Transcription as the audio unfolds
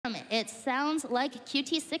Damn, it sounds like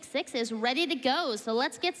Qttsix is ready to go, so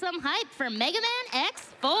let's get some hype for Mega Man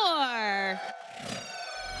X4!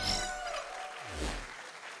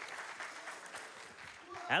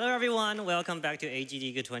 Hello everyone, welcome back to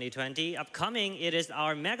AGDQ2020. Upcoming, it is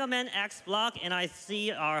our Mega Man X block, and I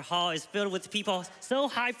see our hall is filled with people so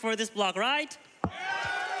hyped for this block, right?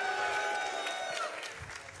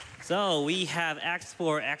 So we have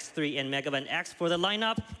X4, X3, and Mega Man X for the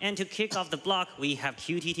lineup, and to kick off the block, we have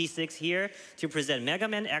Qttsix here to present Mega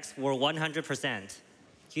Man X4 100%.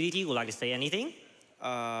 QTT, would like to say anything?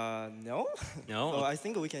 No. No? So I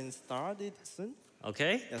think we can start it soon.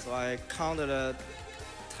 Okay. Yeah, so I counted the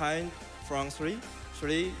time from 3,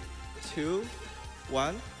 2,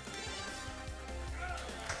 1.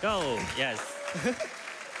 Go, yes.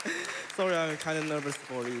 Sorry, I'm kind of nervous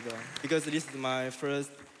for it because this is my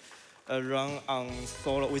first run on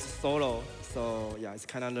with solo. So yeah, it's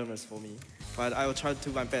kind of nervous for me. But I will try to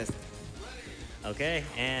do my best. Okay,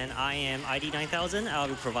 and I am ID9000. I'll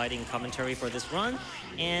be providing commentary for this run.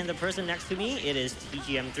 And the person next to me, it is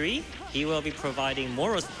TGM3. He will be providing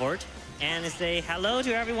moral support. And say hello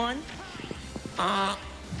to everyone.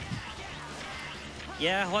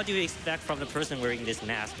 Yeah, what do you expect from the person wearing this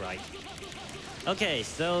mask, right? Okay,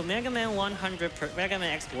 so Mega Man X4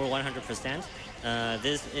 100%.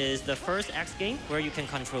 This is the first X game where you can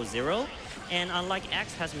control Zero. And unlike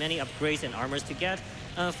X has many upgrades and armors to get,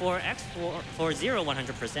 for X4, for Zero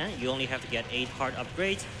 100%, you only have to get 8 hard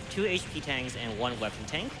upgrades, 2 HP tanks, and 1 weapon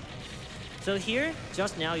tank. So here,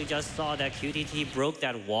 just now, you just saw that QTT broke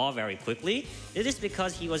that wall very quickly. It is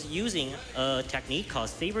because he was using a technique called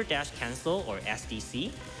Saber Dash Cancel, or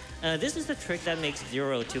SDC. This is a trick that makes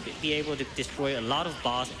Zero to be able to destroy a lot of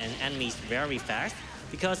boss and enemies very fast,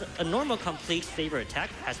 because a normal complete Saber attack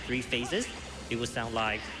has 3 phases. It would sound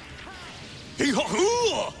like...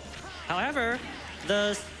 However,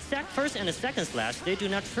 the first and the second slash, they do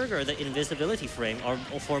not trigger the invisibility frame or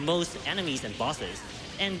for most enemies and bosses.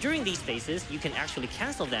 And during these phases, you can actually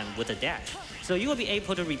cancel them with a dash. So you will be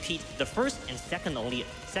able to repeat the first and second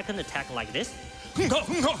attack like this.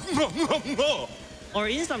 Or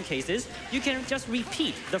in some cases, you can just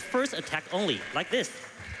repeat the first attack only, like this.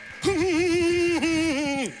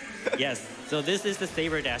 Yes, so this is the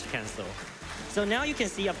Saber Dash Cancel. So now you can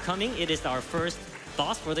see upcoming, it is our first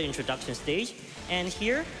boss for the introduction stage. And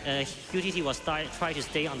here, QTT was trying to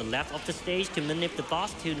stay on the left of the stage to manipulate the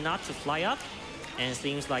boss not to fly up. And it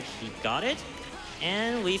seems like he got it.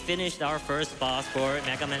 And we finished our first boss for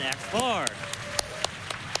Mega Man X4.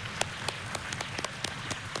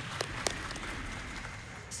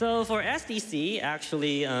 So for SDC,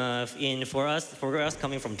 actually, for us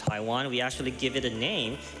coming from Taiwan, we actually give it a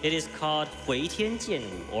name. It is called 回天剑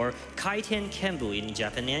舞, or 开天剑舞 in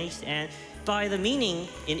Japanese. And by the meaning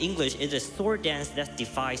in English, it is sword dance that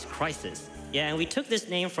defies crisis. Yeah, and we took this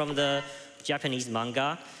name from the Japanese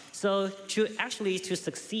manga. So to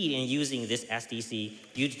succeed in using this SDC,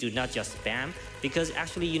 you do not just spam, because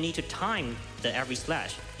actually you need to time every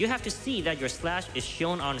slash. You have to see that your slash is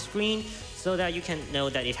shown on the screen so that you can know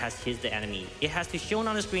that it has hit the enemy. It has to show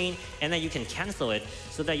on the screen, and then you can cancel it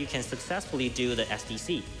so that you can successfully do the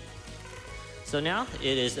SDC. So now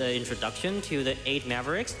it is an introduction to the 8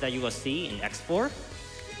 Mavericks that you will see in X4.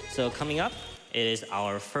 So coming up, it is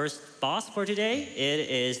our first boss for today. It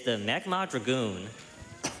is the Magma Dragoon.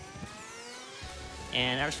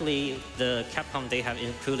 And actually, the Capcom, they have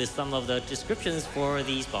included some of the descriptions for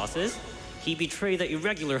these bosses. He betrayed the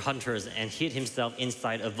irregular hunters and hid himself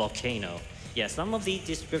inside a volcano. Yeah, some of these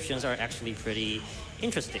descriptions are actually pretty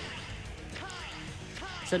interesting.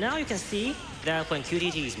 So now you can see that when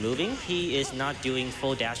QTT is moving, he is not doing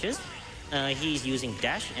full dashes. He's using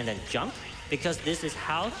dash and then jump, because this is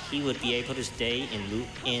how he would be able to stay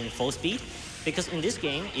in full speed. Because in this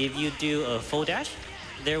game, if you do a full dash,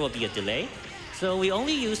 there will be a delay. So we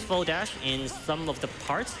only use full dash in some of the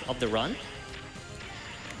parts of the run.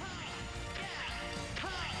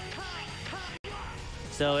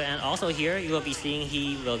 So, and also here, you will be seeing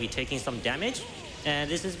he will be taking some damage. And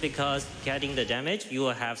this is because getting the damage, you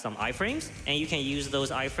will have some iframes, and you can use those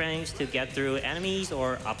iframes to get through enemies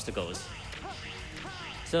or obstacles.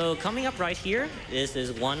 So coming up right here, this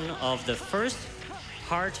is one of the first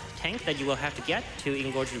hard tank that you will have to get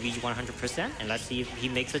in order to reach 100%. And let's see if he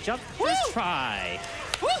makes a jump. Let's try.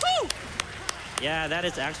 Woohoo! Yeah, that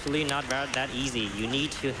is actually not that easy. You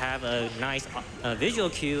need to have a nice visual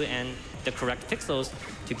cue and the correct pixels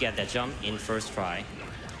to get that jump in first try.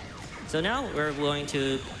 So now we're going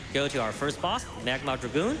to go to our first boss, Magma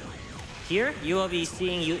Dragoon. Here, you will be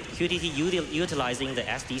seeing QTT utilizing the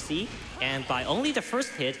SDC, and by only the first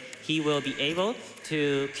hit, he will be able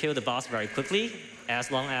to kill the boss very quickly, as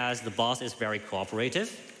long as the boss is very cooperative.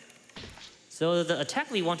 So the attack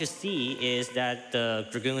we want to see is that the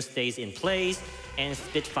Dragoon stays in place and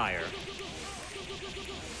spit fire.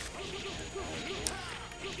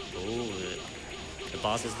 Oh, the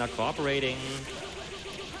boss is not cooperating.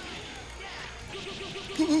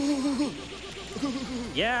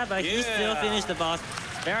 Yeah, but he still finished the boss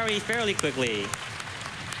fairly quickly.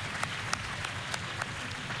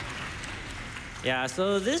 Yeah,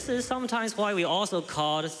 so this is sometimes why we also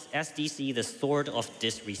call SDC the Sword of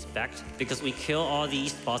Disrespect, because we kill all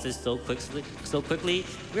these bosses so quickly,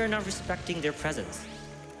 we are not respecting their presence.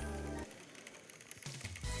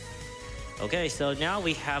 Okay, so now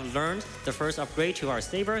we have learned the first upgrade to our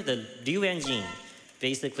saber, the Liu Engine,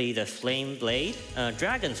 basically the flame blade,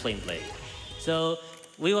 dragon flame blade. So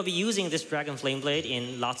we will be using this dragon flame blade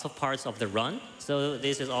in lots of parts of the run. So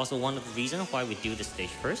this is also one of the reasons why we do this stage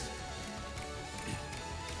first.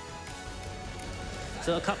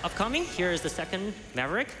 So upcoming, here is the second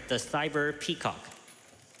Maverick, the Cyber Peacock.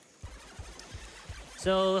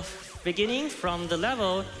 So beginning from the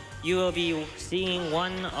level, you will be seeing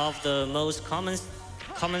one of the most common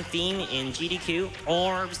theme in GDQ,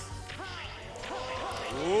 orbs.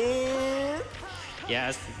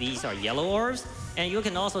 Yes, these are yellow orbs. And you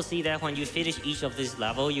can also see that when you finish each of this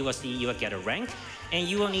level, you will see you will get a rank. And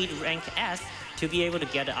you will need rank S to be able to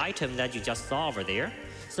get the item that you just saw over there.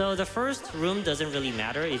 So the first room doesn't really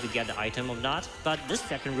matter if you get the item or not, but this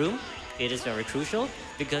second room, it is very crucial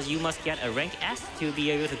because you must get a rank S to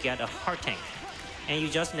be able to get a heart tank. And you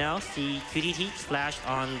just now see Qttsix slash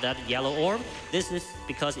on that yellow orb. This is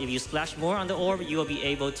because if you splash more on the orb, you will be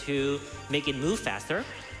able to make it move faster.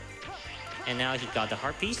 And now he got the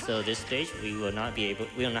heart piece, so this stage we will not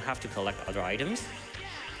have to collect other items.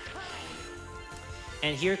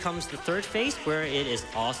 And here comes the third phase where it is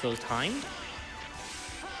also time.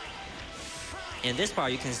 In this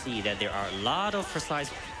part, you can see that there are a lot of precise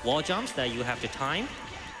wall jumps that you have to time.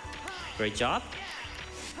 Great job.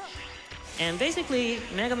 And basically,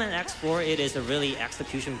 Mega Man X4, it is a really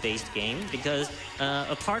execution-based game because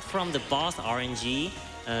apart from the boss RNG,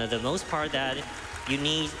 the most part that you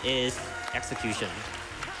need is execution.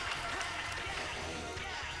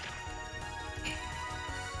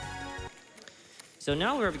 So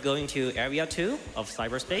now we're going to Area 2 of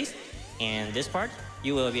cyberspace. And this part,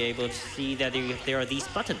 you will be able to see that there are these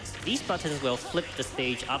buttons. These buttons will flip the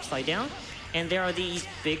stage upside down. And there are these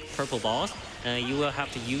big purple balls. You will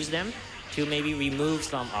have to use them to maybe remove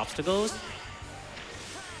some obstacles.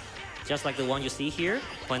 Just like the one you see here.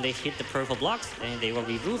 When they hit the purple blocks, and they will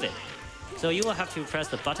remove it. So you will have to press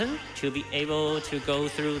the button to be able to go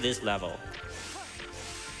through this level.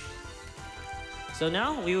 So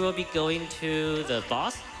now we will be going to the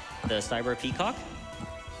boss, the Cyber Peacock.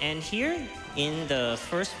 And here in the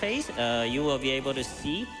first phase, you will be able to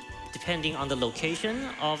see, depending on the location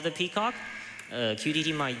of the Peacock,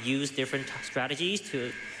 QTT might use different strategies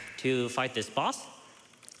to fight this boss.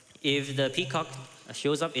 If the Peacock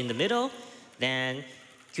shows up in the middle, then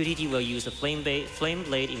QTT will use a flame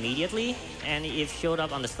blade immediately. And if showed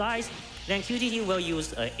up on the sides, then QTT will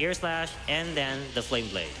use an air slash and then the flame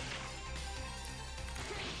blade.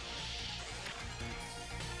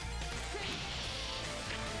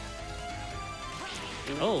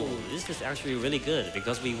 Oh, this is actually really good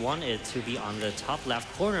because we want it to be on the top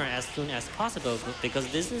left corner as soon as possible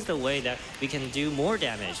because this is the way that we can do more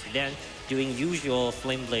damage than doing usual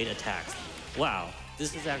flame blade attacks. Wow,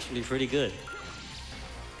 this is actually pretty good.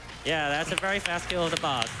 Yeah, that's a very fast kill of the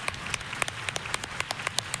boss.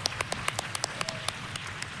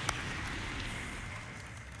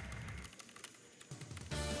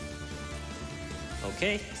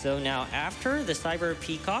 Okay, so now after the Cyber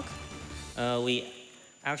Peacock, we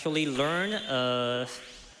actually learn a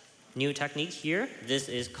new technique here. This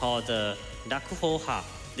is called the Nakuhoha.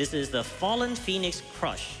 This is the Fallen Phoenix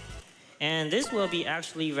Crush. And this will be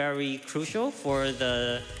actually very crucial for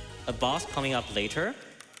a boss coming up later.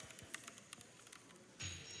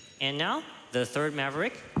 And now, the third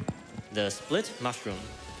Maverick, the Split Mushroom.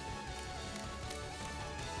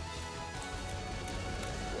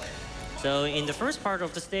 So in the first part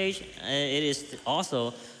of the stage, it is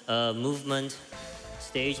also a movement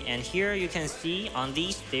stage. And here you can see on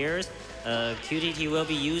these stairs, QTT will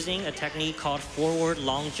be using a technique called forward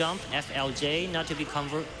long jump, FLJ, not to be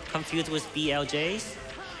confused with BLJs.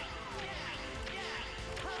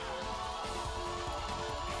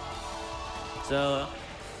 So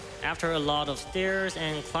after a lot of stairs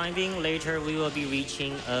and climbing, later we will be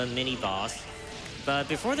reaching a mini boss. But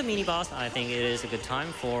before the mini boss, I think it is a good time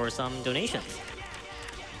for some donations.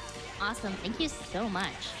 Awesome, thank you so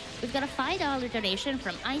much. We've got a $5 donation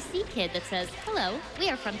from IC Kid that says, "Hello, we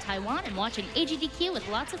are from Taiwan and watching AGDQ with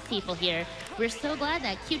lots of people here. We're so glad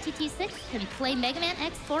that Qttsix can play Mega Man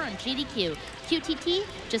X4 on GDQ. QTT,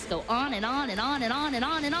 just go on and on and on and on and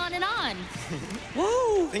on and on and on."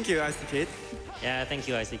 Woo! Thank you, IC Kid. Yeah, thank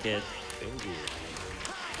you, IC Kid. Thank you.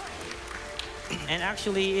 And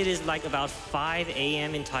actually, it is like about 5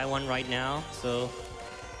 a.m. in Taiwan right now. So,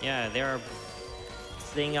 yeah, they are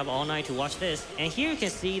staying up all night to watch this. And here you can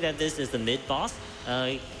see that this is the mid-boss.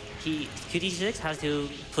 Qttsix has to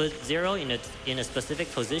put 0 in a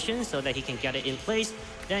specific position so that he can get it in place.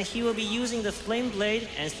 Then he will be using the Flame Blade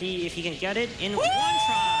and see if he can get it in one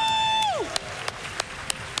try.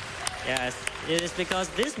 Yes, it is because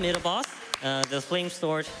this middle boss, the Flame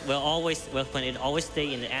Sword will always, when it always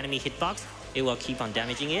stay in the enemy hitbox, it will keep on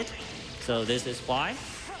damaging it. So this is why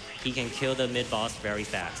he can kill the mid-boss very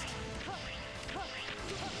fast.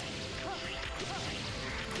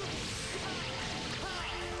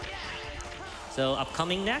 So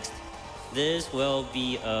upcoming next, this will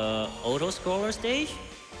be a auto-scroller stage.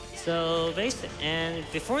 So and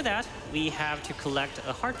before that, we have to collect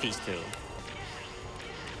a heart piece too.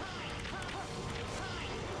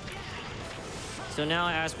 So now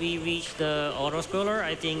as we reach the auto-scroller,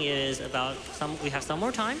 I think it is about we have some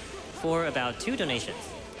more time for about 2 donations.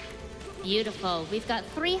 Beautiful. We've got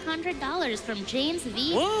 $300 from James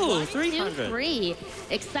V. Whoa, 300. 123.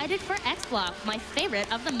 Excited for X-Block, my favorite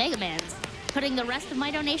of the Mega Mans. Putting the rest of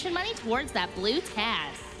my donation money towards that blue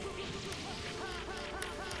Taz.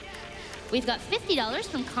 We've got $50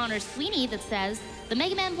 from Connor Sweeney that says, "The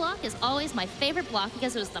Mega Man block is always my favorite block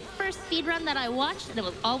because it was the first speedrun that I watched and it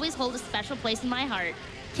will always hold a special place in my heart.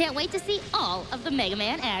 Can't wait to see all of the Mega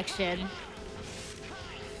Man action."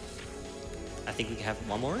 I think we can have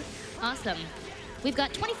one more. Awesome. We've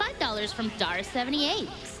got $25 from Dar78,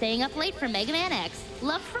 staying up late for Mega Man X.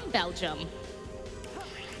 Love from Belgium.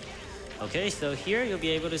 Okay, so here you'll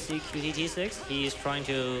be able to see Qttsix.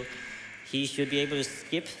 He should be able to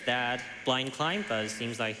skip that blind climb, but it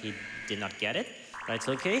seems like he did not get it. But it's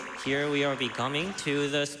okay. Here we are coming to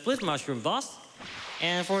the Split Mushroom boss.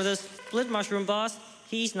 And for the Split Mushroom boss,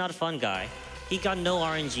 he's not a fun guy. He got no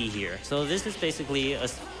RNG here. So this is basically a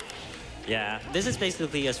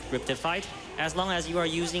scripted fight. As long as you are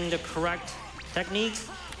using the correct techniques,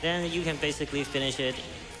 then you can basically finish it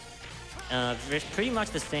pretty much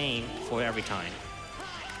the same for every time.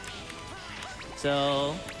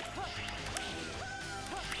 So,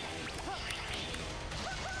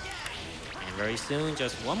 and very soon,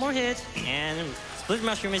 just one more hit, and Split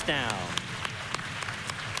Mushroom is down.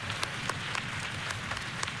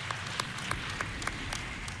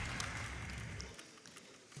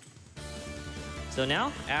 So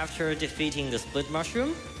now, after defeating the Split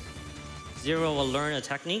Mushroom, Zero will learn a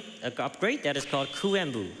technique, an upgrade that is called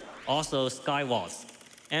Kuembu, also Sky Waltz.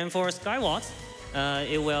 And for Sky Waltz,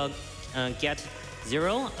 it will get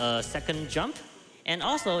Zero a second jump, and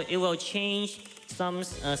also it will change some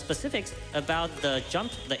specifics about the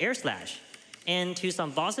jump, the air slash. And to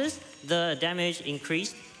some bosses, the damage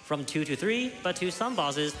increased from 2 to 3, but to some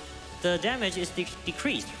bosses, the damage is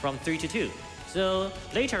decreased from 3 to 2. So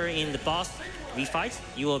later in the boss refights,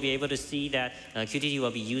 you will be able to see that QTT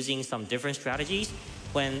will be using some different strategies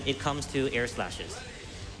when it comes to air slashes.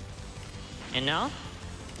 And now,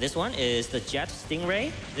 this one is the Jet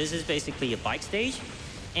Stingray. This is basically a bike stage.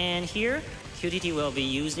 And here, QTT will be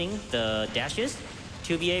using the dashes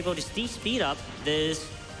to be able to speed up this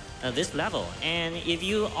level. And if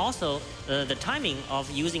you also, the timing of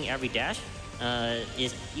using every dash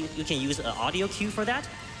is, you can use an audio cue for that.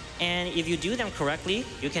 And if you do them correctly,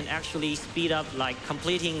 you can actually speed up, like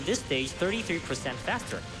completing this stage 33%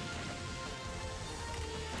 faster.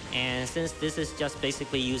 And since this is just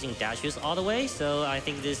basically using dashes all the way, so I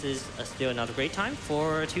think this is still another great time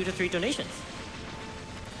for 2 to 3 donations.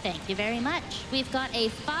 Thank you very much. We've got a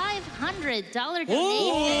 $500 donation.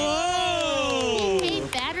 Whoa!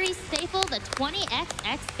 PK Battery Staple, the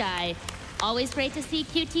 20XX guy. Always great to see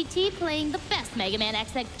QTT playing the best Mega Man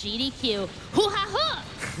X at GDQ. Hoo-ha-hoo!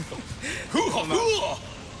 Hoo-ha-hoo!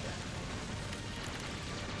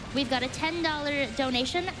 We've got a $10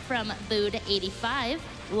 donation from Bood85.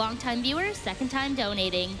 Longtime viewer, second time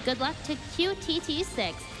donating. Good luck to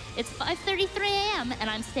Qttsix. It's 5:33 a.m. and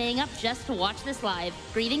I'm staying up just to watch this live.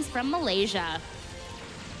 Greetings from Malaysia.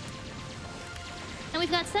 And we've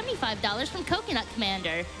got $75 from Coconut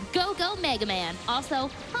Commander. Go, go, Mega Man. Also,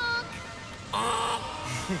 honk.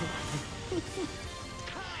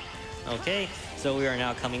 Okay, so we are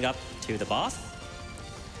now coming up to the boss.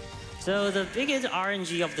 So the biggest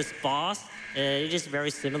RNG of this boss, it is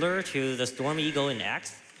very similar to the Storm Eagle in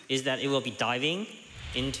X, is that it will be diving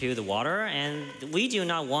into the water, and we do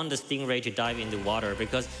not want the stingray to dive into water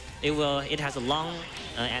because it has a long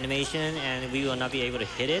animation and we will not be able to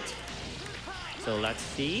hit it. So let's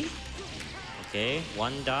see. Okay,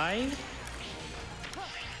 one dive.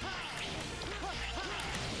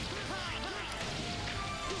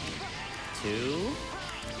 Two.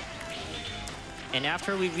 And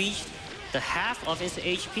after we reach the half of its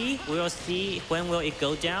HP, we will see when will it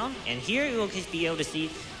go down. And here you will be able to see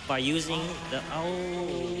by using the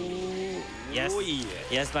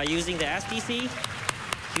yes, by using the SDC,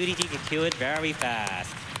 QTT can kill it very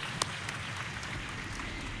fast.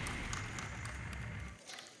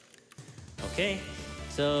 Okay,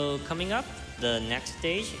 so coming up, the next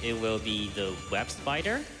stage, it will be the web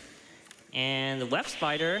spider. And the web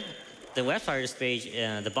spider stage,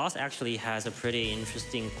 the boss actually has a pretty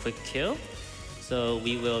interesting quick kill. So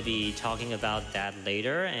we will be talking about that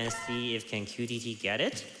later and see if can QTT get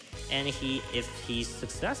it. And if he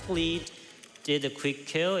successfully did a quick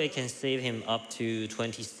kill, it can save him up to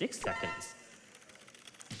 26 seconds.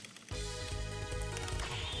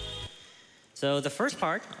 So the first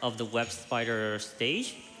part of the web spider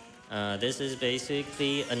stage, this is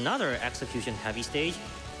basically another execution heavy stage,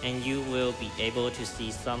 and you will be able to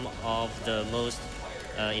see some of the most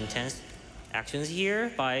intense actions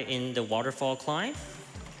here in the waterfall climb.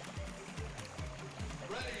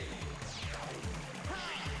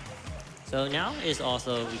 So now is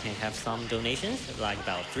also, we can have some donations, like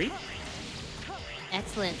about 3.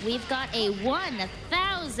 Excellent. We've got a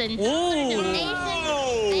 $1,000 donation from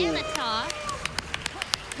Thanatos.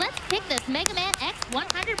 Let's kick this Mega Man X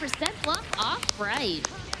 100% block off right.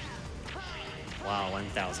 Wow,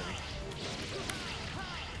 1,000.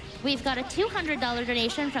 We've got a $200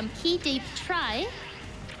 donation from Qttsix.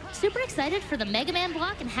 Super excited for the Mega Man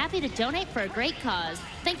block and happy to donate for a great cause.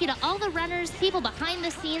 Thank you to all the runners, people behind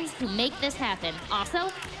the scenes who make this happen.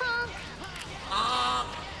 Also,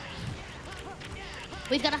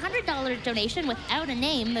 we've got a $100 donation without a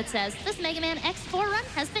name that says, this Mega Man X4 run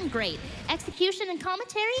has been great. Execution and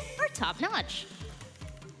commentary are top-notch.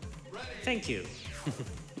 Thank you.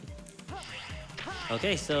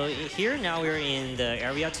 Okay, so here now we're in the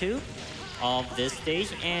area 2 of this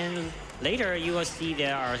stage, and later you will see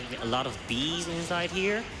there are a lot of bees inside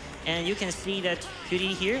here, and you can see that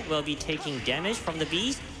QT here will be taking damage from the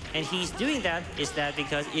bees, and he's doing that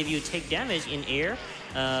because if you take damage in air,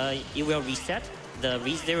 it will reset the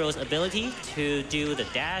ReZero's ability to do the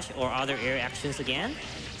dash or other air actions again.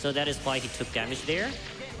 So that is why he took damage there,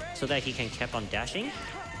 so that he can keep on dashing.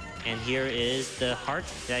 And here is the heart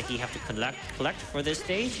that he have to collect for this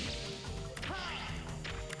stage.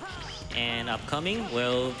 And upcoming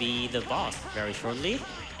will be the boss very shortly,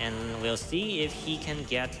 and we'll see if he can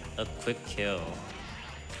get a quick kill.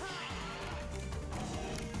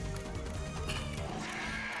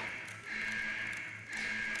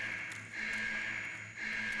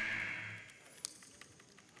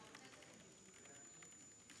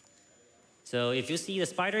 So if you see the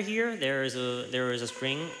spider here, there is a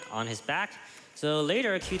string on his back. So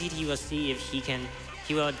later QTT will see if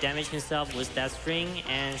he will damage himself with that string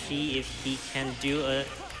and see if he can do a...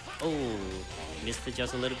 Oh, missed it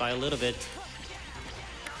just by a little bit.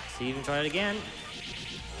 See, even try it again.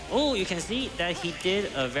 Oh, you can see that he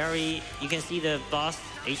did you can see the boss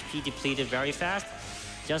HP depleted very fast.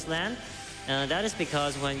 Just land. That is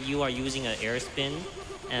because when you are using an air spin,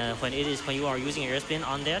 when you are using air spin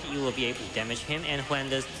on that, you will be able to damage him. And when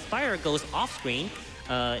the spider goes off screen,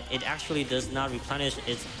 it actually does not replenish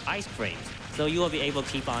its ice frames. So you will be able to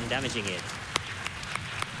keep on damaging it.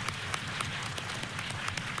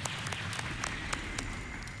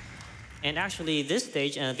 And actually this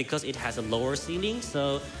stage, because it has a lower ceiling,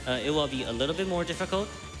 so it will be a little bit more difficult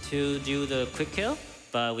to do the quick kill,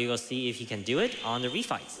 but we will see if he can do it on the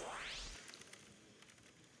refights.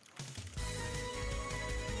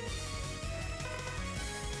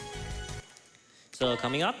 So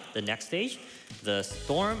coming up, the next stage, the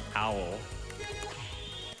Storm Owl.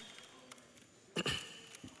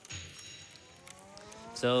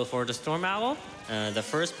 So for the Storm Owl, the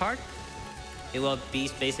first part, it will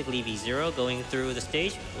basically be Zero going through the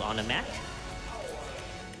stage on the mech.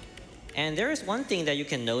 And there is one thing that you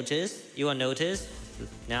can notice. You will notice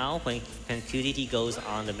now when QTT goes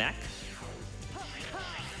on the mech.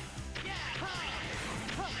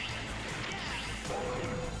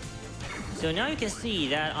 So now you can see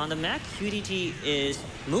that on the mech, QTT is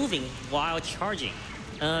moving while charging.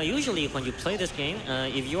 Usually when you play this game,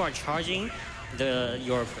 if you are charging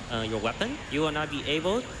your weapon, you will not be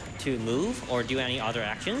able to move or do any other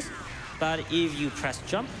actions. But if you press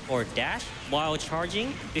jump or dash while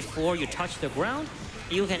charging before you touch the ground,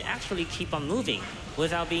 you can actually keep on moving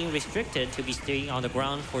without being restricted to be staying on the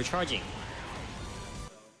ground for charging.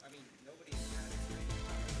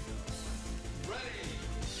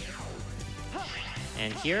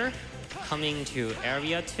 And here, coming to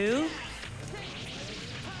area 2.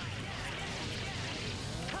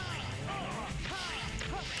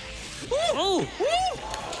 Oh!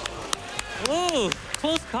 Oh,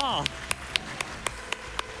 close call.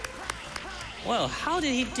 Well, how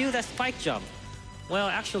did he do that spike jump? Well,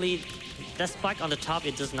 actually, that spike on the top,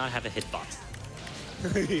 it does not have a hitbox.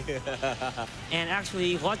 Yeah. And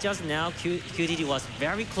actually, what just now, QTT was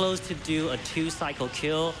very close to do a 2-cycle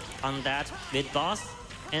kill on that mid-boss.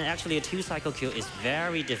 And actually, a 2-cycle kill is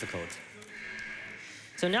very difficult.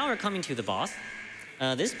 So now we're coming to the boss.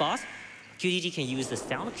 This boss, QTT can use the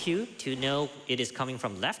sound cue to know it is coming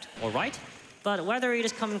from left or right. But whether it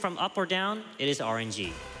is coming from up or down, it is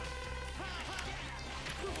RNG.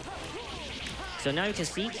 So now you can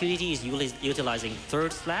see QTT is utilizing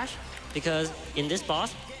third slash, because in this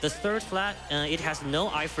boss, the third slash, it has no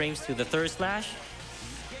iframes to the third slash.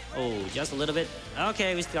 Oh, just a little bit.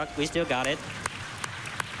 Okay, we still got it.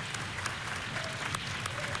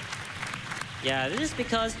 Yeah, this is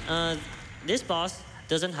because this boss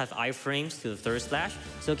doesn't have iframes to the third slash,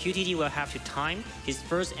 so QTT will have to time his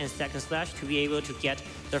first and second slash to be able to get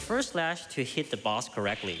the first slash to hit the boss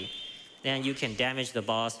correctly. Then you can damage the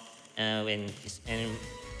boss and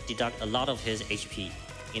deduct a lot of his HP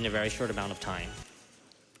in a very short amount of time.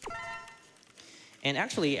 And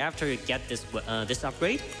actually, after you get this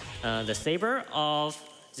upgrade, the saber of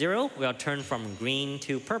 0 will turn from green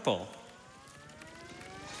to purple.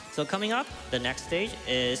 So coming up, the next stage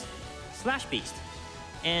is Slash Beast.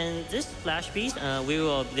 And this Slash Beast, it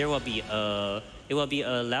will be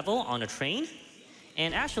a level on a train.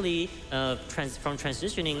 And actually, from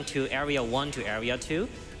transitioning to area 1 to area 2,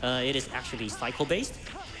 it is actually cycle-based.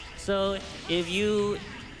 So if you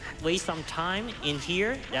waste some time in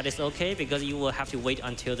here, that is okay, because you will have to wait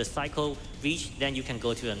until the cycle reach, then you can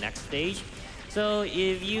go to the next stage. So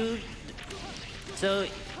if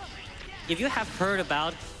you have heard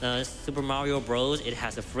about Super Mario Bros., it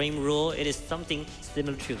has a frame rule. It is something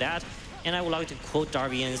similar to that. And I would like to quote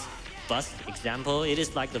Darbian's bus example. It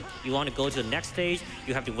is like you want to go to the next stage,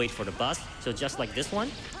 you have to wait for the bus. So just like this one,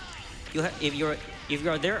 if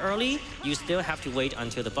you're there early, you still have to wait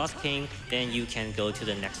until the bus came, then you can go to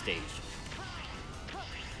the next stage.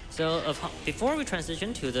 So before we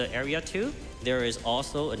transition to the area 2, there is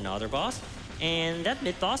also another boss. And that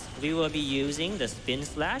mid-boss, we will be using the spin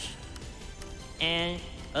slash. And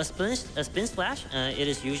a spin slash, it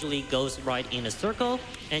is usually goes right in a circle.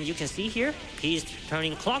 And you can see here, he's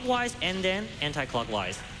turning clockwise and then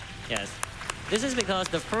anti-clockwise. Yes. This is because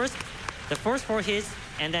the first 4 hits,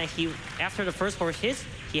 and then after the first 4 hits,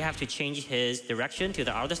 he have to change his direction to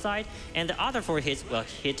the other side. And the other 4 hits will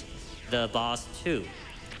hit the boss too.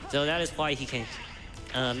 So that is why he can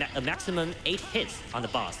a maximum 8 hits on the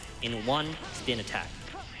boss in one spin attack.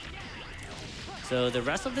 So the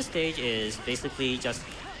rest of the stage is basically just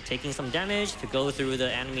taking some damage to go through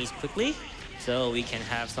the enemies quickly, so we can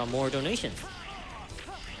have some more donations.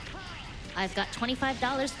 I've got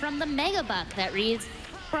 $25 from the Megabuck that reads,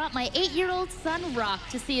 brought my 8-year-old son Rock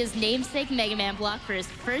to see his namesake Mega Man block for his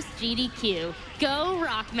first GDQ. Go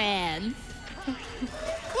Rockman!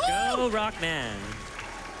 Go Rockman!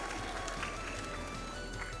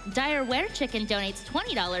 Dire Ware Chicken donates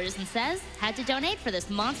 $20 and says, had to donate for this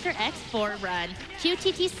Monster X4 run.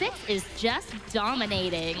 Qttsix is just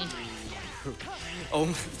dominating.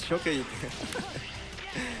 chocolate.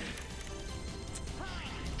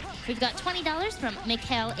 We've got $20 from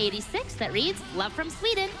Mikhail86 that reads, love from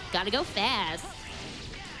Sweden, gotta go fast.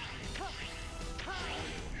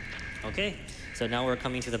 Okay, so now we're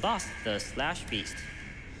coming to the boss, the Slash Beast.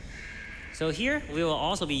 So here, we will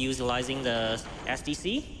also be utilizing the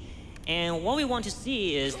SDC. And what we want to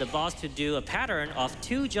see is the boss to do a pattern of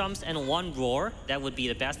 2 jumps and 1 roar. That would be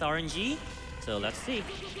the best RNG. So let's see.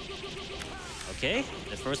 Okay,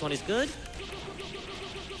 the first one is good.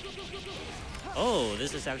 Oh,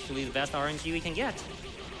 this is actually the best RNG we can get.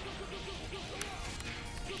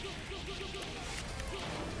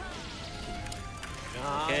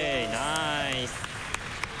 Okay, nice.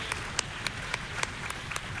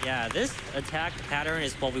 Yeah, this attack pattern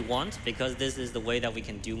is what we want, because this is the way that we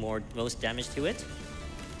can do most damage to it.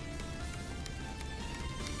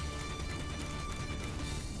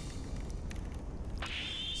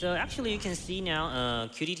 So actually, you can see now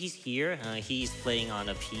Qttsix here. He's playing on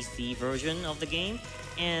a PC version of the game,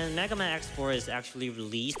 and Mega Man X4 is actually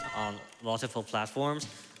released on multiple platforms: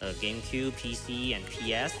 GameCube, PC, and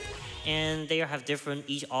PS. and they have different.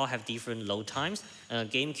 Each all have different load times.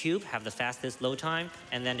 GameCube have the fastest load time,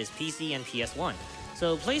 and then it's PC and PS1.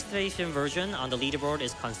 So PlayStation version on the leaderboard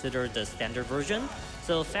is considered the standard version.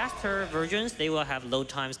 So faster versions, they will have load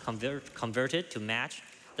times converted to match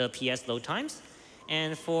the PS load times.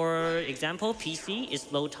 And for example, PC,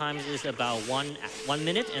 its load times is about 1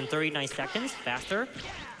 minute and 39 seconds faster.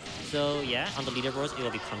 So yeah, on the leaderboards, it will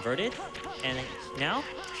be converted. And now,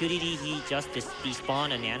 QTT, he just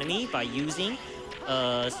despawned an enemy by using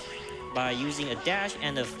a dash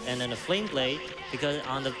and then a flame blade, because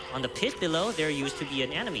on the pit below there used to be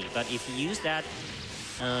an enemy. But if he used that,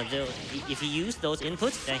 if he used those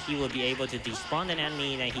inputs, then he will be able to despawn an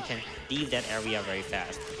enemy, and he can leave that area very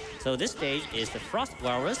fast. So this stage is the Frost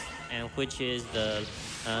Walrus, and which is the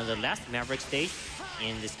last Maverick stage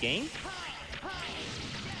in this game.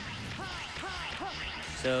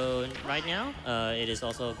 So right now, it is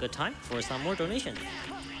also a good time for some more donations.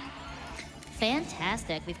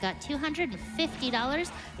 Fantastic. We've got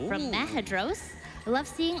 $250 from Mahadros. I love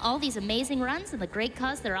seeing all these amazing runs and the great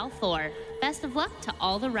cause they're all for. Best of luck to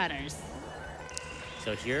all the runners.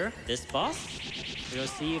 So here, this boss, we'll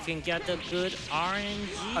see if we can get the good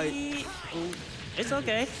RNG. Ooh, it's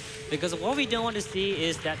okay, because what we don't want to see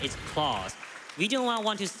is that it's claws. We don't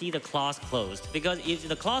want to see the claws closed, because if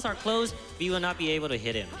the claws are closed, we will not be able to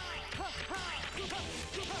hit him.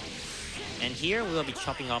 And here we will be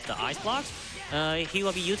chopping off the ice blocks. He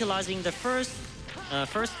will be utilizing the first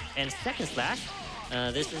and second slash.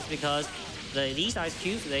 This is because these ice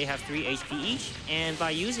cubes, they have 3 HP each, and by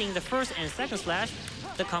using the first and second slash,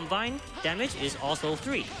 the combined damage is also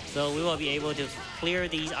 3. So we will be able to clear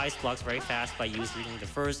these ice blocks very fast by using the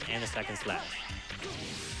first and the second slash.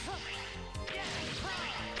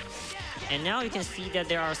 And now you can see that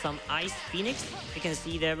there are some ice phoenix. You can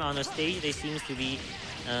see them on the stage. They seems to be,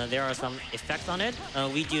 there are some effects on it.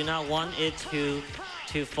 We do not want it to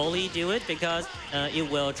fully do it, because it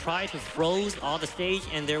will try to froze all the stage,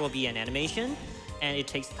 and there will be an animation, and it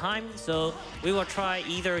takes time. So we will try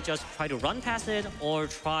either just try to run past it or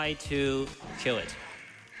try to kill it.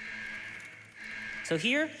 So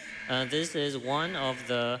here, this is one of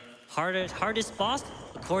the hardest boss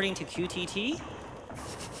according to QTT.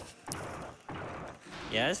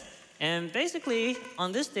 Yes, and basically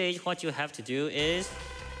on this stage, what you have to do is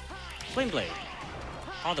Flame Blade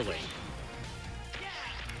all the way.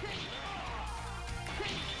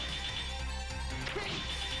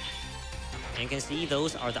 And you can see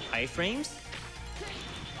those are the iframes.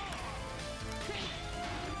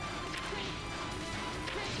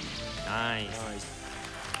 Nice.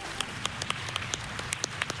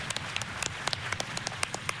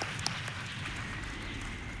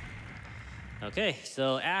 Okay,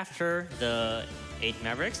 so after the 8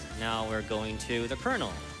 Mavericks, now we're going to the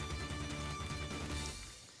Colonel.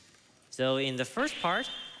 So in the first part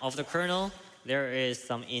of the Colonel, there is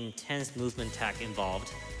some intense movement tech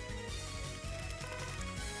involved.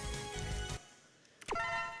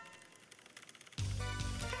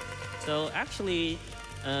 So actually,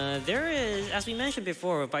 there is, as we mentioned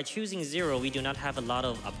before, by choosing 0, we do not have a lot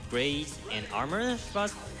of upgrades and armor,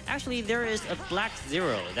 but actually there is a Black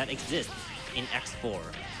 0 that exists in X4.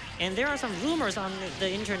 And there are some rumors on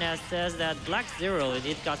the internet says that Black 0,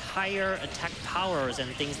 it got higher attack powers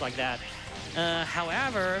and things like that.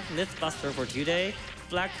 However, Mythbuster for today,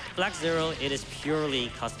 Black 0, it is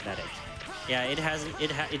purely cosmetic. Yeah,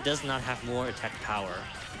 it does not have more attack power.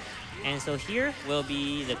 And so here will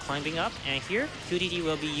be the climbing up, and here QTT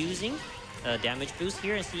will be using a damage boost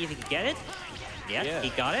here and see if he can get it. Yeah, he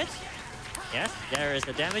got it. Yes, there is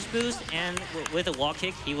a damage boost, and with a wall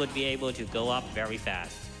kick, he would be able to go up very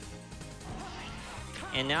fast.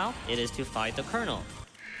 And now it is to fight the Colonel.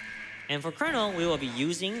 And for Colonel, we will be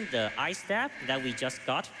using the Ice Stab that we just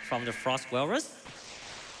got from the Frost Walrus.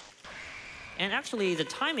 And actually, the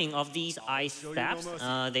timing of these ice stabs,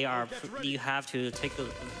 you have to take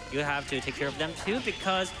care of them too,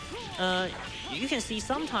 because you can see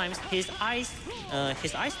sometimes his ice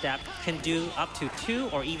stab can do up to 2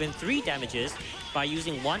 or even 3 damages by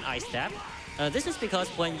using one ice stab. This is because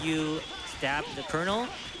when you stab the Colonel,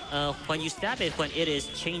 when you stab it when it is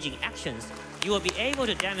changing actions, you will be able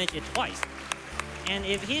to damage it twice. And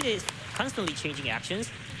if it is constantly changing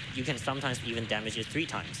actions, you can sometimes even damage it 3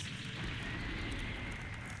 times.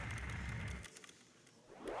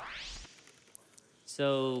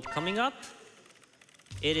 So coming up,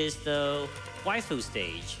 it is the waifu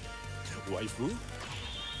stage. Waifu?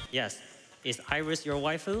 Yes. Is Iris your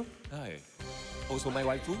waifu? Hi. Also my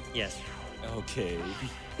waifu? Yes. Okay.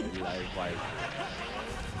 I like waifu.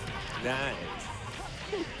 Nice.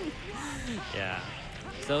 Yeah.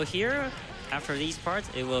 So here, after these parts,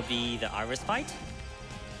 it will be the Iris fight.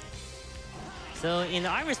 So in the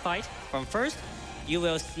Iris fight, from first, you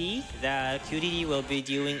will see that QTT will be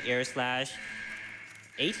doing air slash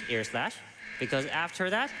 8 air slash, because after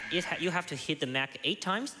that, you have to hit the mech 8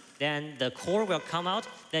 times, then the core will come out,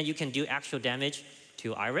 then you can do actual damage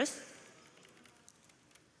to Iris.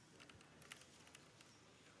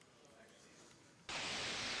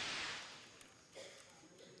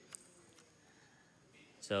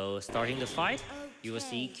 So starting the fight, you will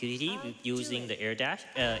see QTT using the air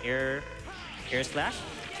slash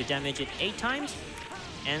to damage it 8 times,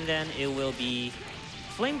 and then it will be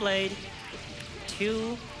Flame Blade,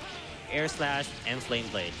 2 air slash and Flame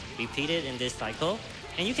Blade repeated in this cycle.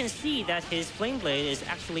 And you can see that his Flame Blade is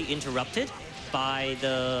actually interrupted by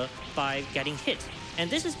getting hit. And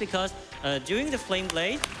this is because during the Flame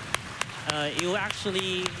Blade,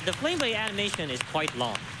 the Flame Blade animation is quite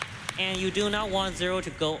long. And you do not want Zero to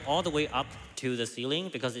go all the way up to the ceiling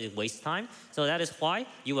because it wastes time. So that is why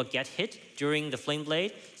you will get hit during the Flame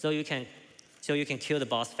Blade. So you can kill the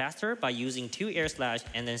boss faster by using 2 air slash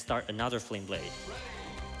and then start another Flame Blade.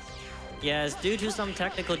 Yes, due to some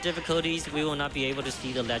technical difficulties, we will not be able to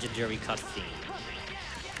see the legendary cutscene.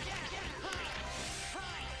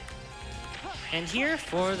 And here,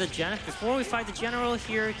 before we fight the general,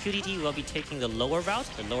 here QTT will be taking the lower route.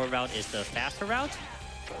 The lower route is the faster route.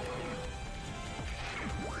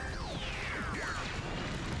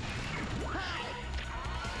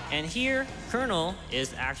 And here, Colonel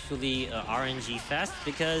is actually RNG fest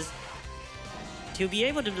because to be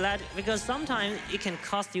able to because sometimes it can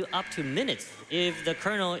cost you up to minutes if the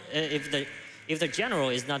Colonel, if the general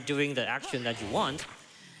is not doing the action that you want.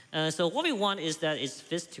 So what we want is that its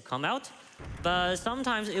fist to come out, but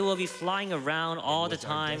sometimes it will be flying around all the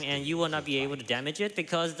time and you will not be able to damage it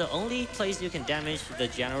because the only place you can damage the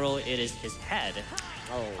general it is his head.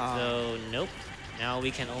 So nope. Now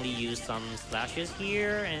we can only use some slashes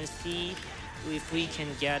here and see if we can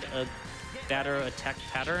get a better attack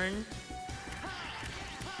pattern.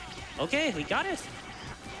 Okay, we got it.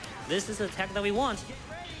 This is the attack that we want.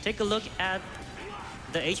 Take a look at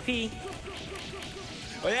the HP.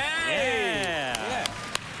 Oh, yeah!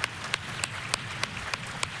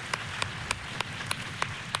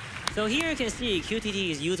 So here you can see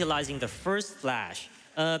QTT is utilizing the first slash.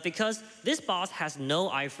 Because this boss has no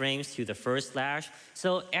iframes to the first slash,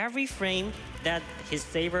 so every frame that his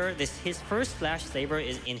first slash saber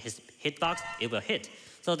is in his hitbox, it will hit.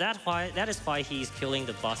 So that is why he's killing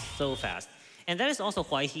the boss so fast. And that is also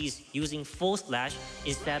why he's using full slash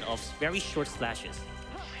instead of very short slashes.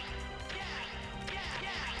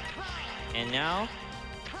 And now,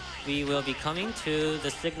 we will be coming to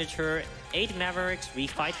the signature 8 Mavericks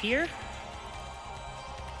refight here.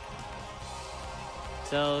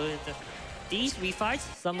 So these refights,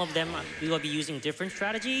 some of them we will be using different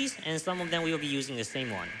strategies, and some of them we will be using the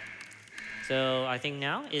same one. So I think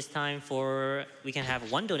now it's time we can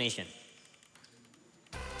have one donation.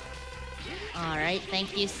 All right,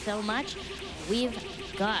 thank you so much.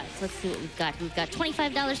 Let's see what we've got. We've got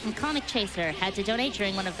 $25 from Comic Chaser. Had to donate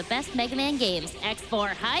during one of the best Mega Man games. X4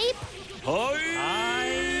 Hype.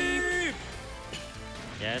 Hype!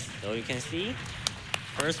 Yes, so you can see,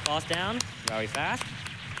 first boss down, very fast.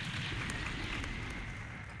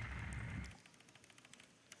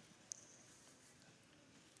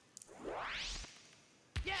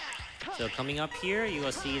 So coming up here, you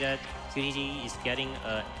will see that QTT is getting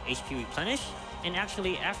a HP replenish. And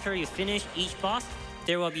actually, after you finish each boss,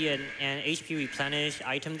 there will be an HP replenish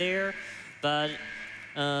item there. But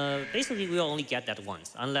basically, we will only get that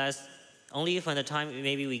once, unless only if at the time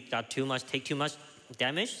maybe we take too much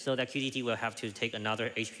damage, so that QTT will have to take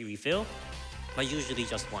another HP refill. But usually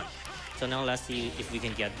just one. So now let's see if we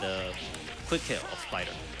can get the quick kill of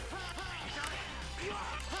Spider.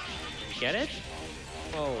 Get it?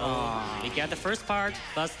 We get the first part,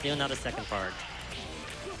 but still not the second part.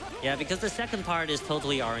 Yeah, because the second part is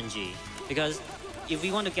totally RNG. Because if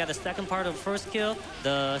we want to get the second part of the first kill,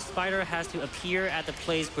 the spider has to appear at the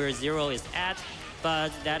place where Zero is at,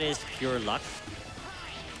 but that is pure luck.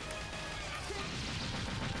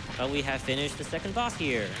 But we have finished the second boss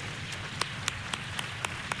here.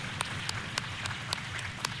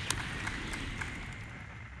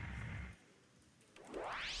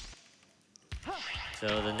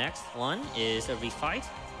 So the next one is a refight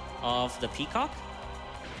of the Peacock.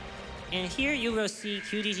 And here you will see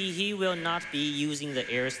QTT, he will not be using the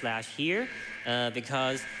air slash here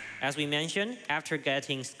because, as we mentioned, after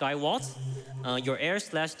getting Sky Waltz, your air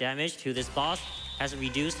slash damage to this boss has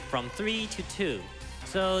reduced from 3 to 2.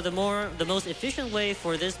 So the most efficient way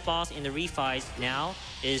for this boss in the refights now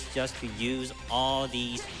is just to use all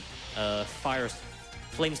these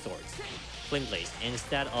flame swords, flame blades,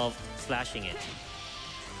 instead of slashing it.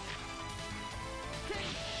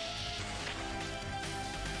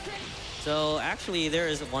 So actually, there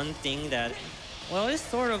is one thing that, well, it's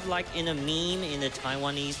sort of like in a meme in the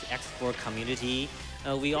Taiwanese export community.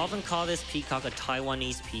 We often call this peacock a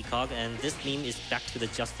Taiwanese peacock, and this meme is back to the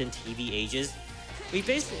Justin TV ages.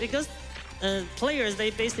 Because players,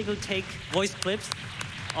 they basically take voice clips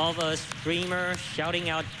of a streamer shouting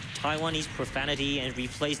out Taiwanese profanity and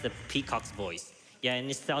replace the peacock's voice. Yeah, and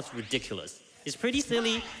it sounds ridiculous. It's pretty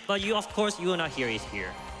silly, but of course, you will not hear it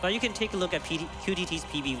here. But you can take a look at QTT's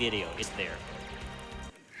PB video. It's there.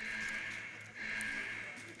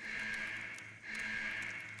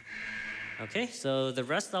 Okay, so the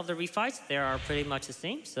rest of the refights, they are pretty much the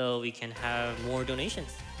same, so we can have more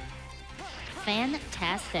donations.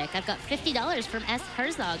 Fantastic. I've got $50 from S.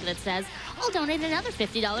 Herzog that says, I'll donate another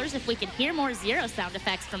 $50 if we can hear more Zero sound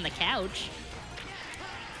effects from the couch.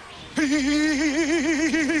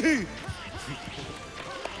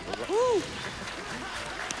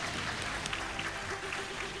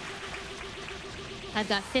 I've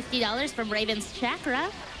got $50 from Raven's Chakra.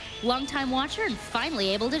 Longtime watcher and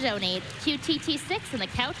finally able to donate. Qttsix and the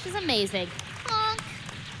couch is amazing. Honk!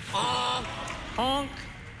 Honk! Honk!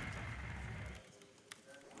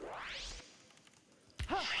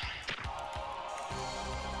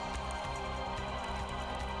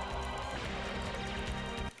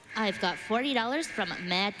 I've got $40 from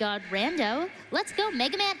Mad God Rando. Let's go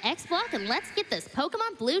Mega Man X Block and let's get this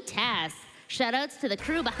Pokemon Blue TAS. Shoutouts to the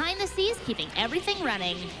crew behind the scenes keeping everything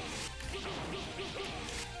running.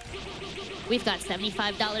 We've got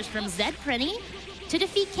 $75 from Zed Prinny to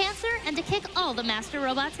defeat cancer and to kick all the master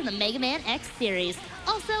robots in the Mega Man X series.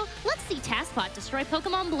 Also, let's see Tasspot destroy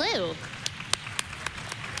Pokemon Blue.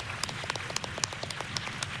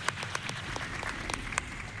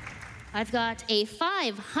 I've got a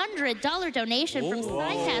 $500 donation from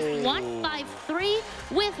Sidecast153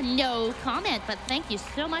 with no comment, but thank you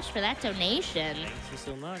so much for that donation. Thank you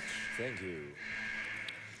so much. Thank you.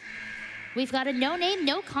 We've got a no-name,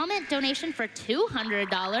 no-comment donation for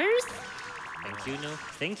 $200.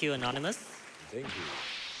 Thank you, Anonymous. Thank you.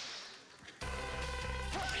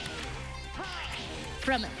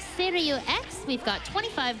 From Siriu X, we've got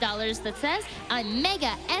 $25 that says, I'm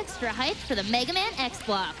mega extra hyped for the Mega Man X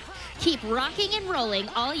Block. Keep rocking and rolling,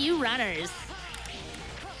 all you runners.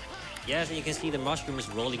 Yes, and you can see the mushroom is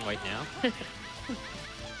rolling right now.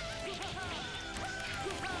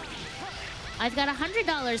 I've got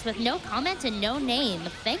 $100 with no comment and no name.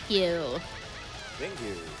 Thank you. Thank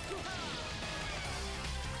you.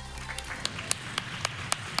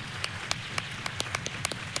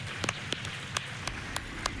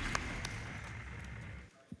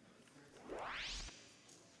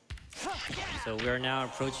 So we are now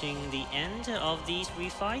approaching the end of these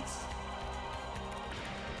refights.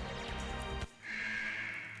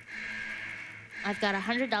 I've got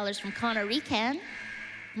 $100 from Connor Recan.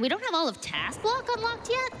 We don't have all of Task Block unlocked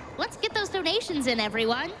yet. Let's get those donations in,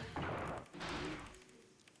 everyone.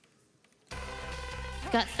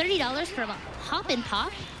 Got $30 from Hoppin'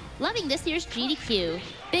 Pop. Loving this year's GDQ.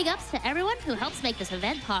 Big ups to everyone who helps make this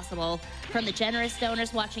event possible. From the generous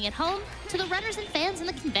donors watching at home, to the runners and fans in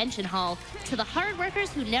the convention hall, to the hard workers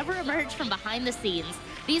who never emerge from behind the scenes.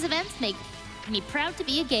 These events make me proud to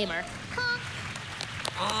be a gamer.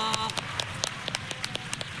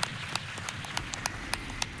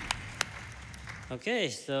 Okay,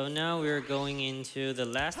 so now we're going into the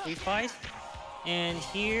last refight. And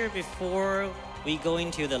here, before we go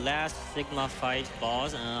into the last Sigma fight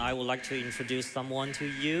boss, I would like to introduce someone to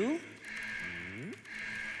you.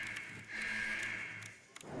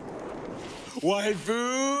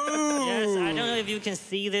 Waifu! Yes, I don't know if you can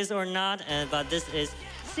see this or not, but this is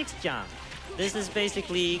Sixjang. This is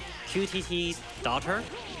basically QTT's daughter,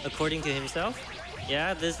 according to himself.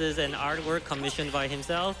 Yeah, this is an artwork commissioned by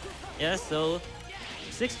himself. Yes, so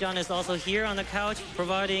Sixjang is also here on the couch,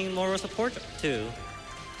 providing moral support too.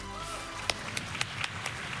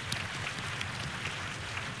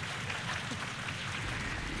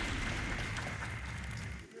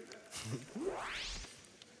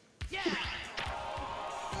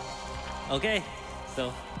 Okay,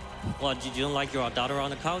 so, what, you don't like your daughter on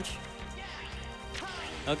the couch?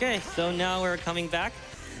 Okay, so now we're coming back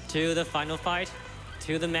to the final fight,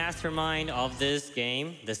 to the mastermind of this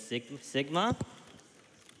game, the Sigma.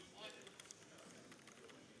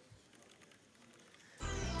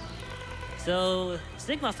 So,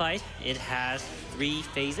 Sigma fight, it has 3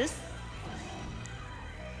 phases.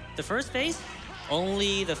 The first phase,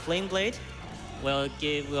 only the flame blade will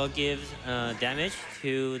give damage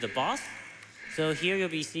to the boss. So here you'll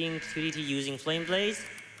be seeing QTT using flame blades.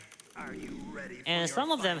 And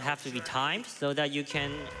some of them have to be timed so that you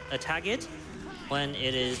can attack it when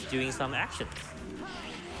it is doing some actions.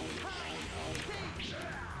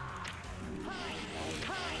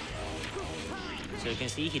 So you can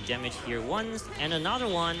see he damaged here once, and another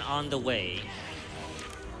one on the way.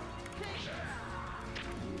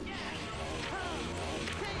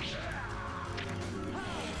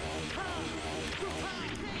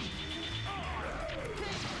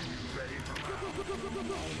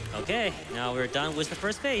 Okay, now we're done with the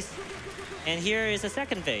first phase. And here is the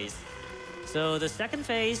second phase. So the second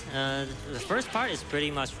phase, the first part is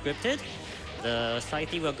pretty much scripted. The side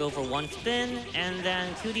C will go for one spin, and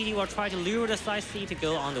then QTT will try to lure the side C to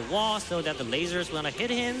go on the wall so that the lasers will not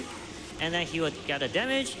hit him. And then he will get a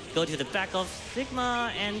damage, go to the back of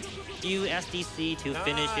Sigma, and do SDC to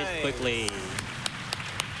finish it quickly.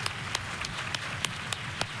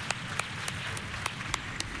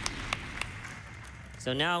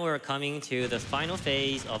 So now we're coming to the final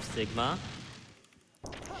phase of Sigma.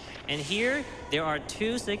 And here, there are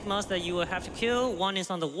two Sigmas that you will have to kill. One is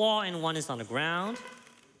on the wall and one is on the ground.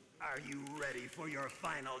 Are you ready for your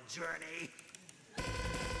final journey?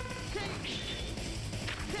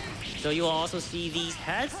 So you will also see these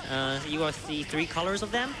heads. You will see three colors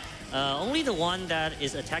of them. Only the one that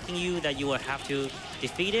is attacking you that you will have to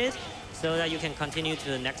defeat it so that you can continue to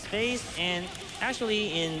the next phase. And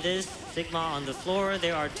actually, in this Sigma on the floor,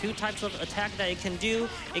 there are two types of attack that it can do.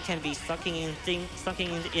 It can be sucking in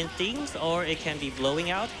things, or it can be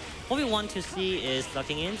blowing out. What we want to see is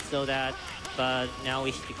sucking in, so that, but now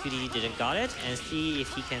QTT didn't got it, and see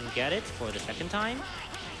if he can get it for the second time.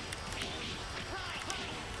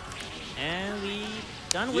 And we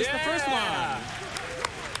done with the first one.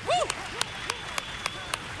 Woo!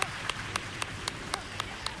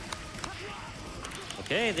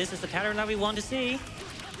 Okay, this is the pattern that we want to see.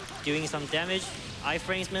 Doing some damage,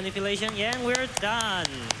 iframes manipulation, yeah, and we're done.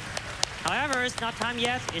 However, it's not time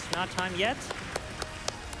yet. It's not time yet.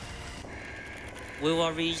 We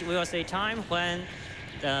will say time when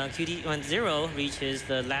when 0 reaches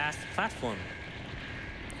the last platform.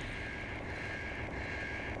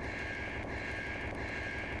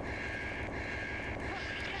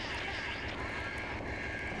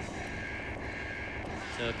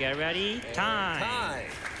 So get ready, time.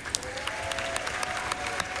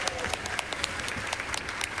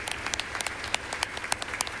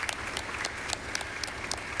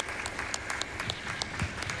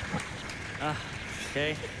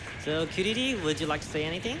 Okay, so QTT, would you like to say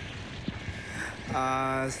anything?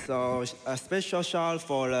 So a special shout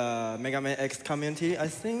for the Mega Man X community. I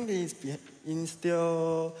think it's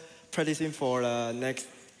still practicing for the next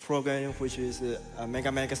program, which is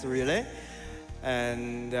Mega Man X Relay.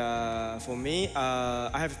 And for me,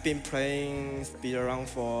 I have been playing speedrun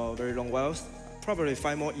for a very long while, probably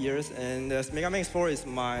 5 more years. And Mega Man X4 is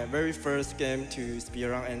my very first game to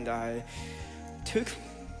speedrun, and I took,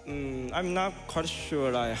 I'm not quite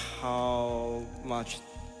sure like how much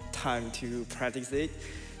time to practice it.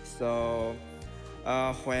 So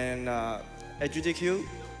when AGDQ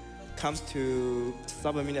comes to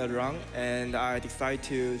submit a run, and I decide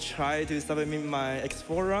to try to submit my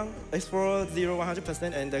X4 run, X4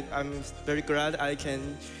 100%, and I'm very glad I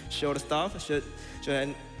can show the stuff,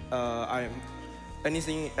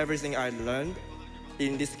 everything I learned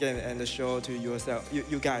in this game and show to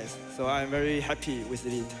you guys. So I'm very happy with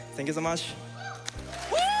it. Thank you so much.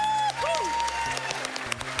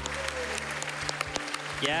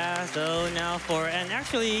 Yeah, so now and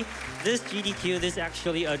actually, this GDQ, this is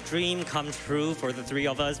actually a dream come true for the three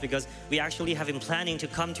of us, because we actually have been planning to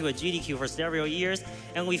come to a GDQ for several years,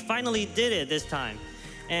 and we finally did it this time.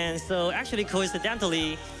 And so actually,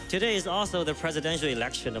 coincidentally, today is also the presidential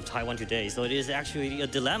election of Taiwan today, so it is actually a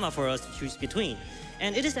dilemma for us to choose between.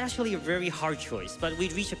 And it is actually a very hard choice, but we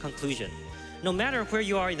reach a conclusion. No matter where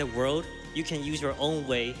you are in the world, you can use your own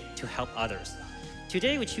way to help others.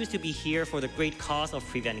 Today, we choose to be here for the great cause of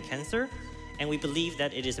preventing cancer, and we believe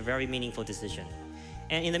that it is a very meaningful decision.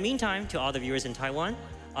 And in the meantime, to all the viewers in Taiwan,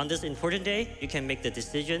 on this important day, you can make the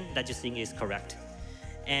decision that you think is correct.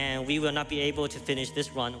 And we will not be able to finish this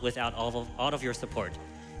run without all of your support.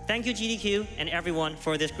 Thank you, GDQ, and everyone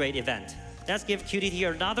for this great event. Let's give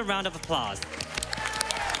QTT another round of applause.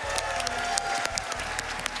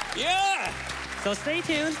 Yeah! So stay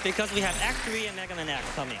tuned, because we have Act 3 and Mega Man X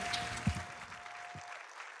coming.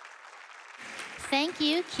 Thank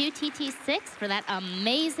you, Qttsix, for that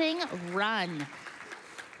amazing run.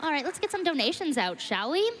 All right, let's get some donations out,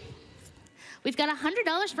 shall we? We've got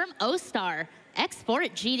 $100 from O-Star. X4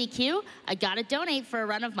 at GDQ. I gotta donate for a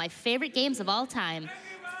run of my favorite games of all time.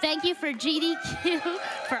 Thank you for GDQ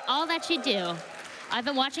for all that you do. I've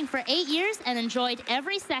been watching for 8 years and enjoyed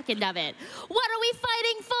every second of it. What are we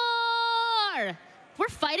fighting for? We're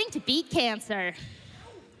fighting to beat cancer.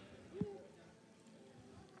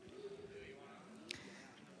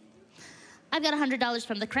 I've got $100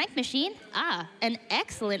 from the crank machine. Ah, an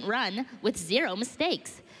excellent run with 0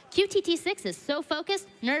 mistakes. Qttsix is so focused,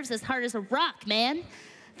 nerves as hard as a rock, man.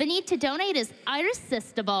 The need to donate is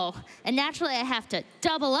irresistible. And naturally, I have to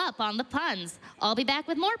double up on the puns. I'll be back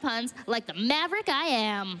with more puns like the maverick I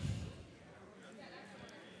am.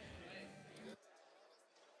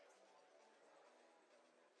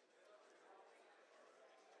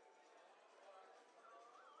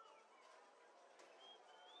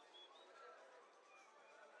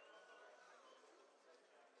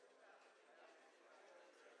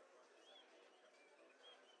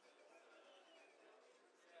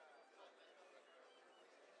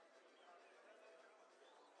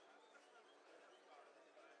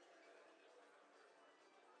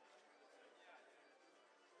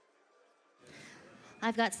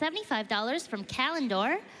 I've got $75 from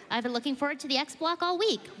Calendar. I've been looking forward to the X Block all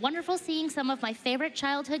week. Wonderful seeing some of my favorite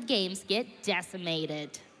childhood games get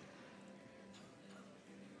decimated.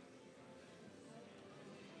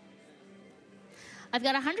 I've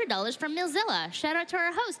got $100 from Milzilla. Shout out to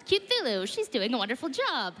our host, Cutethulhoo. She's doing a wonderful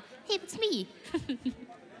job. Hey, that's me.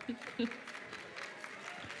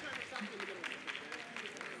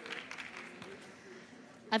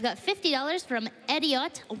 I've got $50 from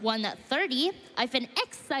Idiot130. I've been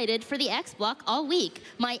excited for the X Block all week.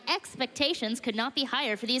 My expectations could not be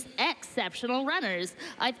higher for these exceptional runners.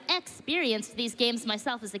 I've experienced these games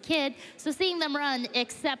myself as a kid, so seeing them run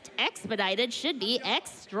except expedited should be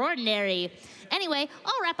extraordinary. Anyway,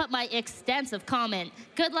 I'll wrap up my extensive comment.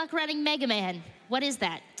 Good luck running Mega Man. What is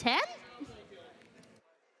that, 10?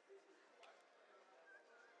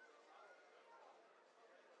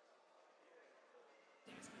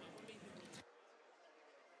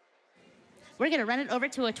 We're gonna run it over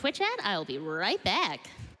to a Twitch ad. I'll be right back.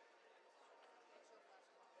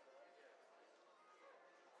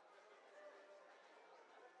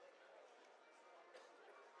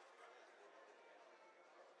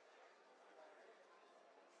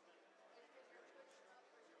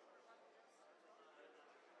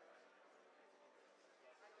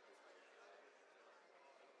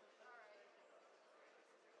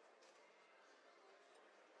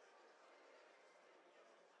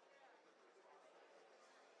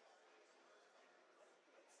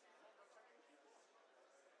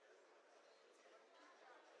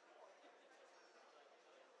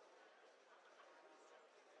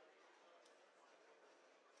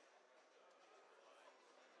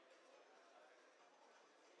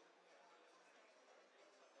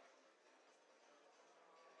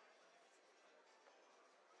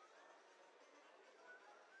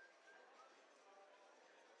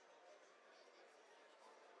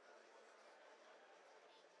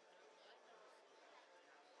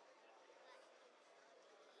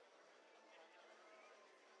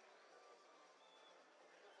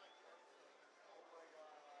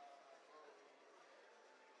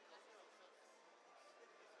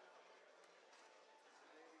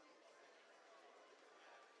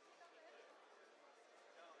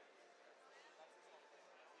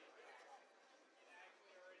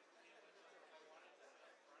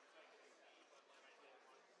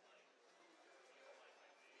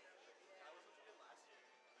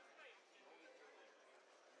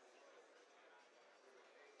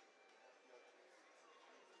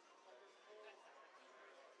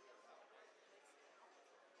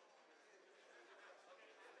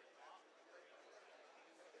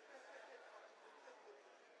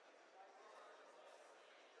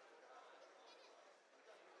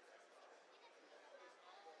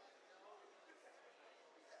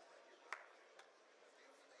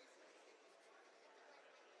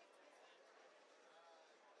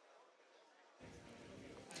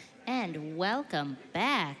 And welcome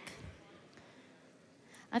back.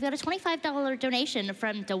 I've got a $25 donation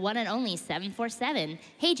from the one and only 747.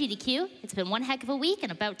 Hey GDQ, it's been one heck of a week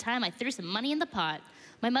and about time I threw some money in the pot.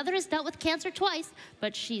 My mother has dealt with cancer twice,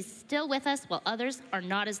 but she's still with us while others are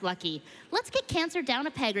not as lucky. Let's get cancer down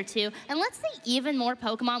a peg or two, and let's see even more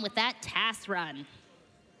Pokemon with that TAS run.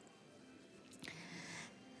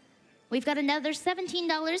 We've got another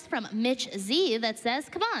 $17 from Mitch Z that says,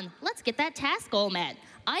 come on, let's get that TAS goal met.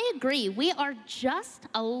 I agree, we are just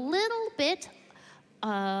a little bit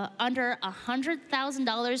under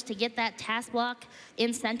 $100,000 to get that TAS block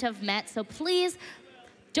incentive met, so please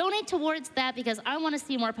donate towards that because I want to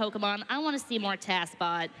see more Pokemon, I want to see more TAS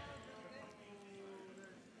bot.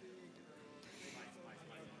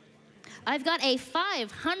 I've got a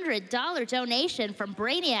 $500 donation from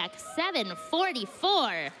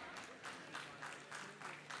Brainiac744.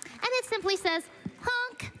 And it simply says,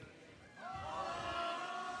 honk.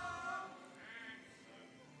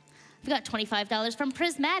 I've got $25 from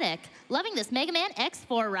Prismatic. Loving this Mega Man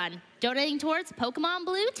X4 run. Donating towards Pokemon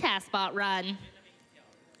Blue Taskbot run.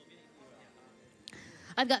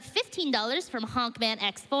 I've got $15 from Honkman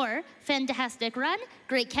X4. Fantastic run,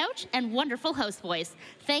 great couch, and wonderful host voice.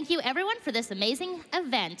 Thank you everyone for this amazing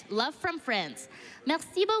event. Love from friends.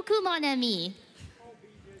 Merci beaucoup, mon ami.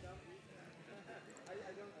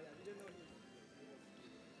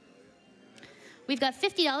 We've got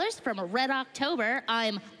 $50 from Red October.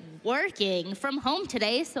 I'm working from home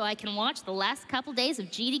today so I can watch the last couple days of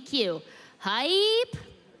GDQ. Hype!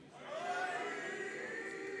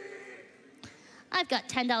 I've got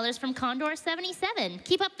 $10 from Condor77.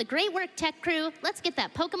 Keep up the great work, tech crew. Let's get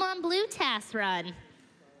that Pokemon Blue TAS run.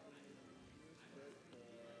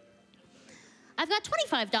 I've got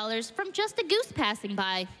 $25 from Just a Goose Passing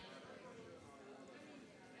By.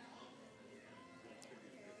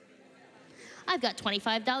 I've got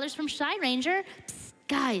 $25 from Shy Ranger. Psst,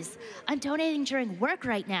 guys, I'm donating during work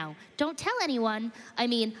right now. Don't tell anyone. I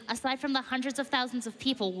mean, aside from the hundreds of thousands of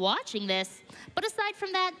people watching this, but aside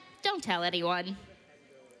from that, don't tell anyone.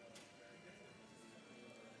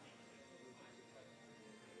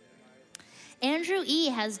 Andrew E.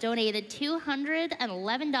 has donated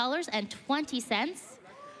 $211.20.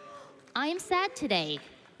 I'm sad today.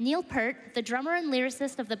 Neil Peart, the drummer and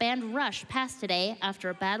lyricist of the band Rush, passed today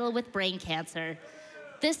after a battle with brain cancer.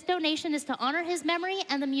 This donation is to honor his memory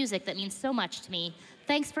and the music that means so much to me.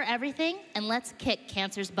 Thanks for everything, and let's kick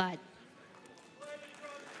cancer's butt.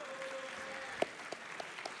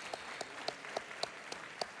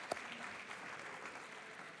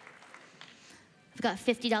 I've got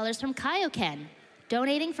 $50 from Kaioken,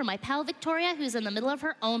 donating for my pal Victoria, who's in the middle of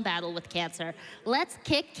her own battle with cancer. Let's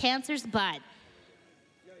kick cancer's butt.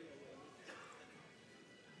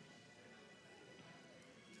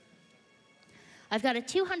 I've got a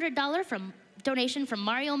 $200 donation from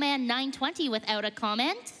Mario Man 920 without a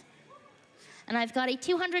comment. And I've got a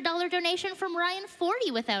 $200 donation from Ryan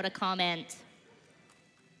 40 without a comment.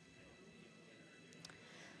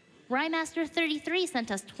 Rymaster33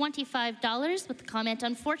 sent us $25 with the comment,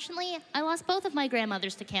 unfortunately, I lost both of my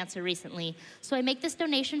grandmothers to cancer recently, so I make this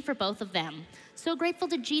donation for both of them. So grateful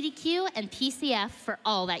to GDQ and PCF for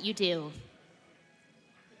all that you do.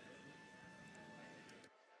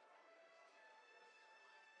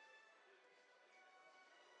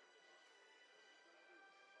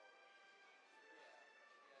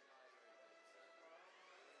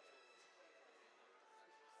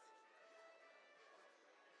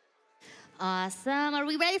 Awesome. Are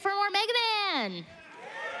we ready for more Mega Man?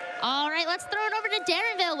 All right, let's throw it over to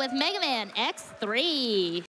Darrenville with Mega Man X3.